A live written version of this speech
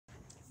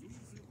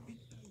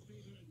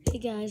Hey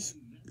guys,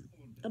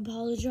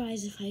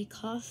 apologize if I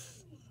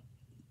cough.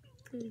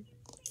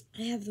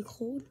 I have the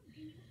cold,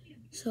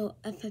 so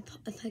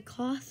if I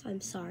cough,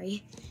 I'm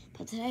sorry.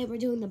 But today we're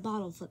doing the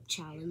bottle flip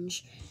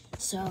challenge.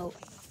 So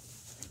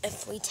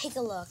if we take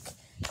a look,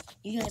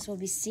 you guys will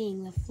be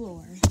seeing the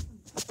floor.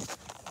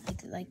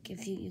 Like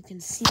if you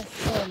can see the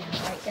floor now,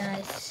 right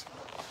guys?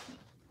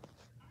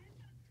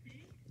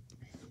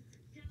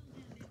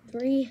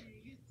 3,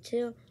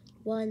 2,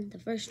 1, the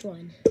first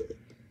one.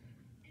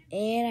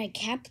 And I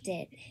capped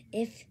it.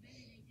 If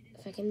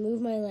I can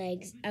move my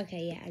legs.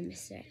 Okay, yeah, I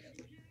missed it.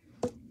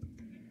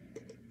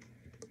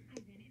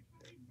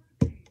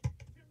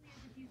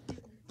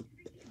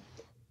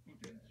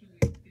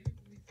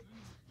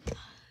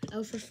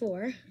 Oh for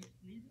 4.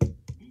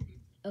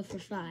 Oh for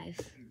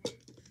 5.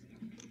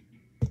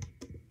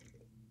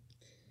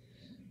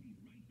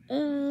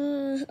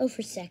 Oh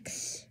for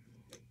 6.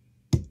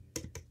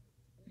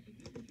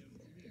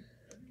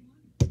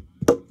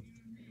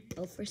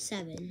 Oh for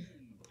 7.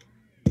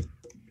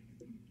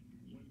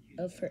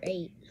 Oh for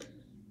 8.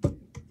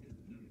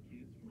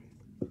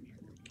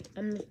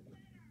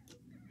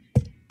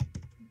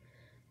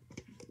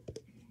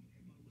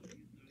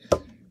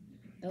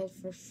 Oh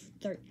for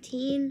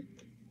 13.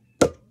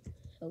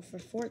 Oh for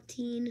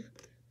 14.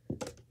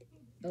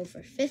 Oh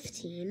for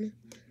 15.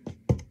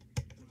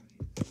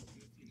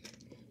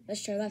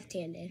 Let's try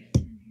left-handed.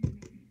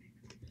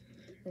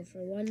 Oh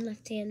for 1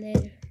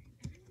 left-handed.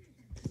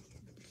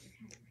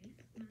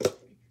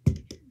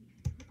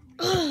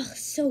 Oh,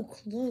 so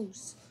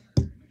close.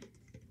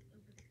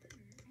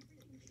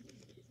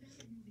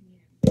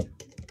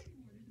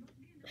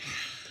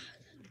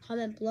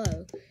 Comment below.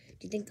 Do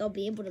you think I'll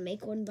be able to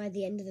make one by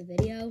the end of the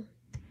video?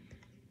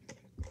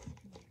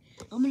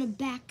 I'm gonna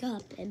back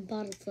up and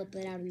bottle flip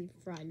it out in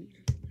front.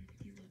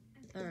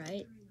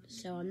 Alright,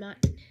 so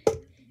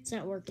it's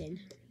not working.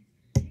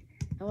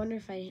 I wonder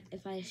if I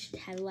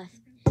had left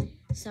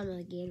some of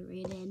the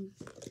Gatorade in.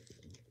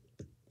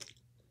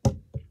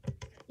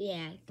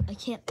 Yeah, I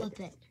can't flip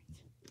it.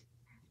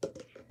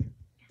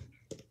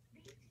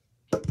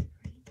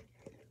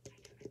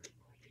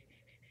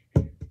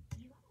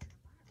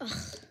 Ugh.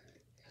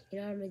 You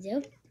know what I'm gonna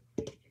do?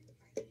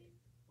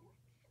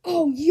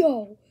 Oh,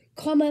 yo!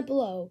 Comment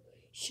below.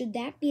 Should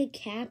that be a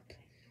cap?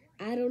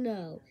 I don't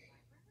know.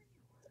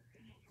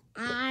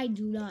 I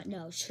do not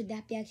know. Should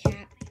that be a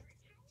cap?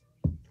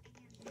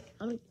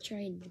 I'm gonna try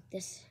and make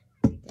this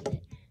with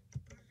it.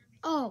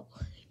 Oh,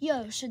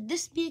 yo, should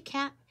this be a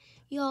cap?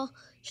 Y'all,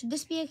 should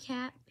this be a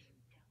cap?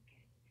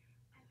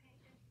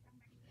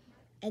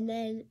 And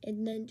then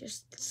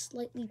just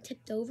slightly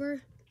tipped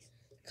over?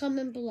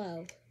 Comment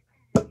below.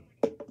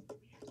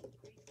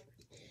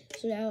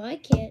 So now I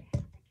can't.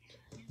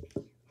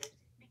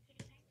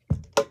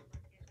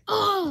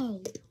 Oh!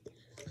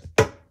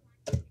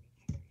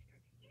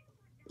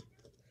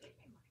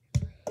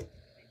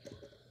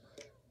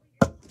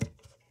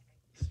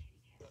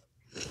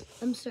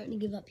 I'm starting to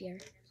give up here.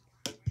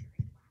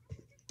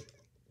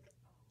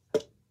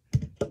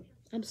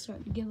 I'm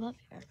starting to give up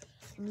here.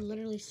 I'm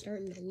literally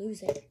starting to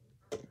lose it.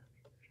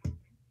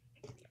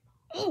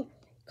 Oh!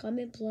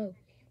 Comment below.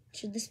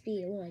 Should this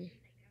be a 1?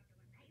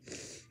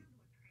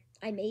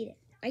 I made it.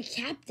 I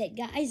capped it,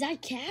 guys. I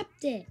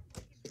capped it.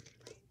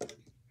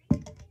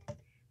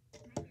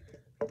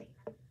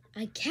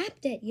 I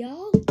capped it,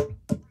 y'all.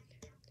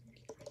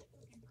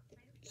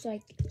 So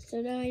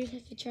now I just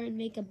have to try and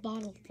make a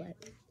bottle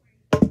flip.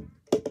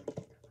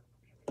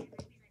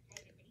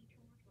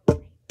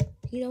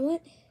 You know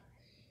what?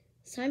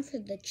 It's time for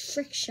the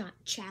trick shot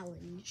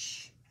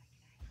challenge.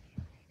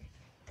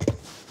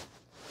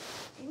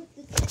 And what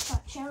the trick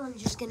shot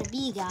challenge is going to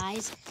be,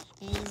 guys,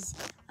 is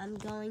I'm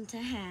going to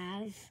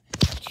have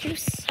 2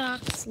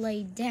 socks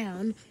laid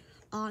down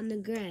on the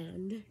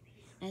ground,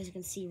 as you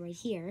can see right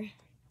here.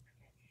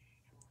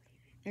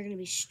 They're going to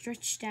be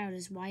stretched out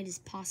as wide as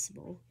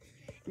possible.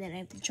 And then I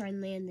have to try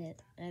and land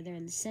it either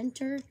in the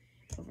center,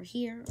 over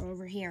here, or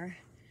over here.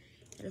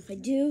 And if I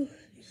do,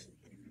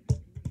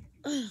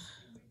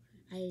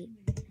 I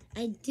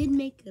did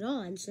make it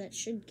on, so that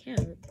should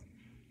count.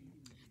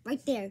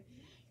 Right there.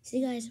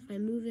 See, guys, if I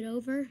move it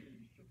over,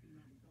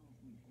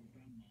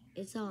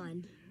 it's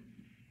on.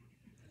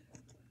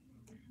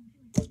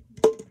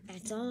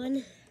 That's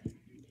on.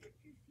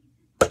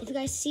 If you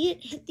guys see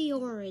it hit the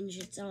orange,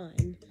 it's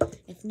on.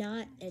 If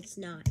not, it's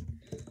not.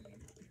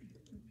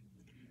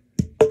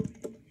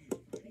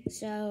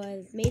 So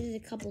I've made it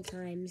a couple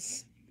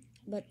times.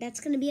 But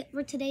that's going to be it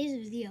for today's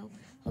video.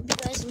 Hope you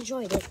guys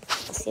enjoyed it.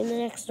 See you in the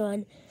next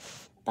one.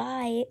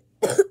 Bye.